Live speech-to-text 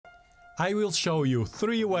I will show you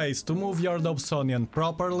 3 ways to move your Dobsonian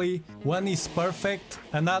properly. One is perfect,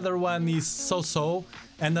 another one is so-so,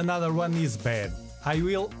 and another one is bad. I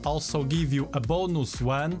will also give you a bonus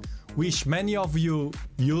one, which many of you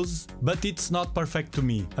use, but it's not perfect to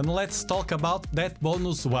me. And let's talk about that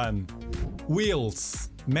bonus one. Wheels.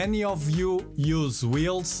 Many of you use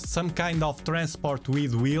wheels, some kind of transport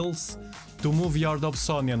with wheels, to move your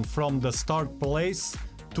Dobsonian from the stored place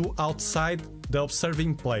to outside the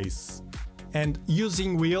observing place. And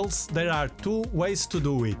using wheels, there are 2 ways to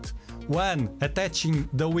do it. One, attaching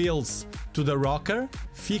the wheels to the rocker,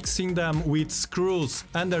 fixing them with screws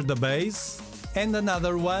under the base, and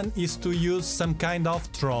another one is to use some kind of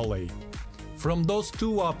trolley. From those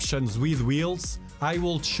 2 options with wheels, I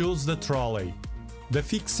will choose the trolley. The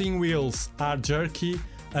fixing wheels are jerky,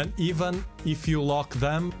 and even if you lock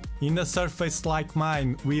them in a surface like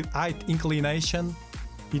mine with high inclination,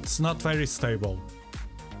 it's not very stable.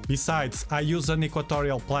 Besides, I use an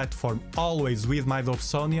equatorial platform always with my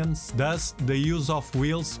Dobsonians, thus the use of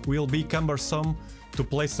wheels will be cumbersome to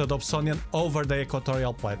place the Dobsonian over the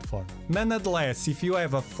equatorial platform. Nonetheless, if you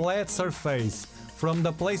have a flat surface from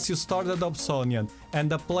the place you store the Dobsonian and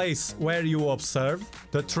the place where you observe,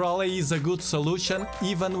 the trolley is a good solution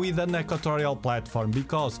even with an equatorial platform,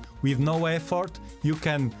 because with no effort you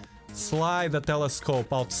can slide the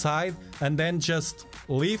telescope outside and then just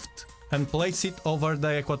lift and place it over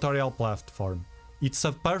the equatorial platform. It's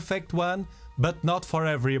a perfect one, but not for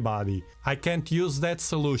everybody. I can't use that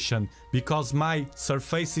solution because my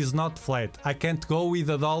surface is not flat. I can't go with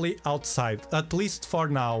a dolly outside, at least for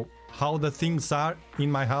now, how the things are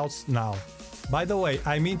in my house now. By the way,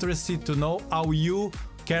 I'm interested to know how you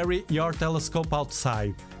carry your telescope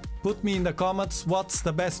outside. Put me in the comments what's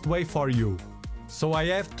the best way for you. So I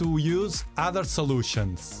have to use other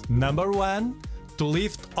solutions. Number 1, to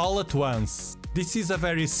lift all at once. This is a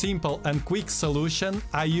very simple and quick solution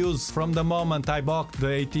I use from the moment I bought the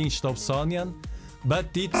 8-inch Dobsonian, but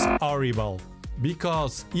it's horrible,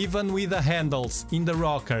 because even with the handles in the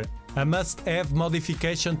rocker, a must-have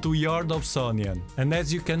modification to your Dobsonian. And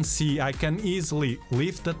as you can see, I can easily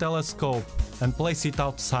lift the telescope and place it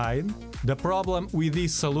outside. The problem with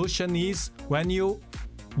this solution is when you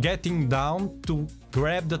getting down to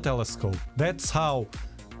grab the telescope. That's how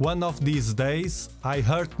one of these days I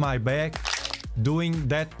hurt my back doing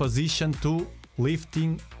that position to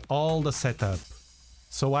lifting all the setup.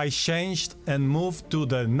 So I changed and moved to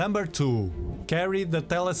the number 2. Carry the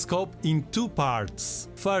telescope in 2 parts.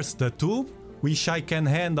 First the tube, which I can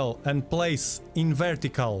handle and place in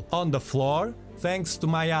vertical on the floor, thanks to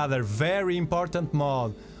my other very important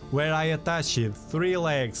mod, where I attached 3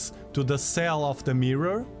 legs to the cell of the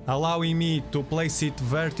mirror, allowing me to place it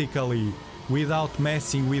vertically without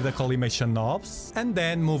messing with the collimation knobs, and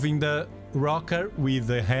then moving the rocker with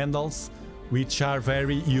the handles, which are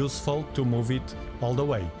very useful to move it all the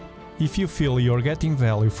way. If you feel you're getting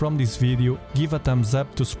value from this video, give a thumbs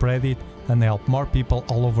up to spread it and help more people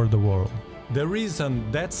all over the world. The reason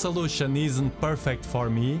that solution isn't perfect for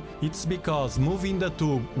me, it's because moving the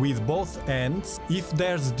tube with both ends, if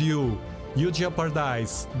there's dew, you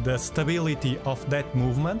jeopardize the stability of that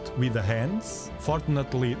movement with the hands.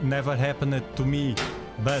 Fortunately, never happened to me,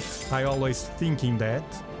 but I always thinking that.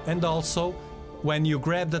 And also, when you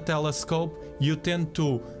grab the telescope, you tend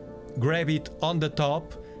to grab it on the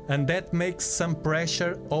top, and that makes some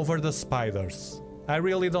pressure over the spiders. I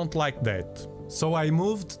really don't like that. So I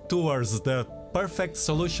moved towards the perfect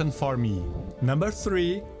solution for me. Number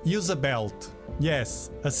 3, use a belt.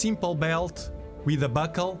 Yes, a simple belt with a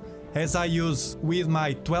buckle, as I use with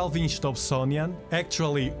my 12-inch Dobsonian.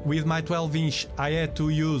 Actually, with my 12-inch I had to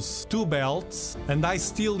use 2 belts, and I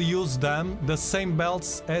still use them, the same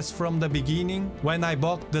belts as from the beginning when I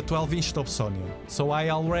bought the 12-inch Dobsonian. So I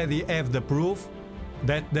already have the proof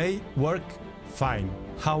that they work fine.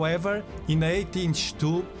 However, in an 8-inch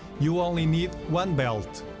tube you only need 1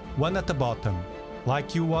 belt, one at the bottom,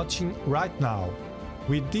 like you watching right now.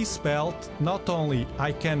 With this belt, not only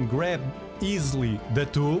I can grab easily the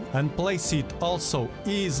tube and place it also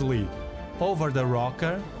easily over the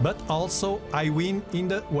rocker, but also I win in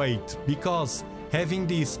the weight, because having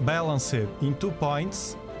this balanced in 2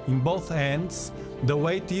 points in both ends, the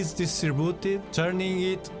weight is distributed, turning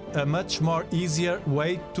it a much more easier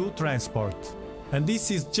way to transport. And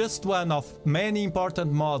this is just one of many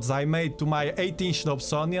important mods I made to my 8-inch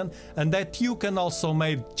Dobsonian, and that you can also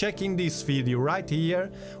make checking this video right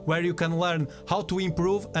here, where you can learn how to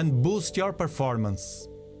improve and boost your performance.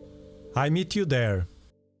 I meet you there.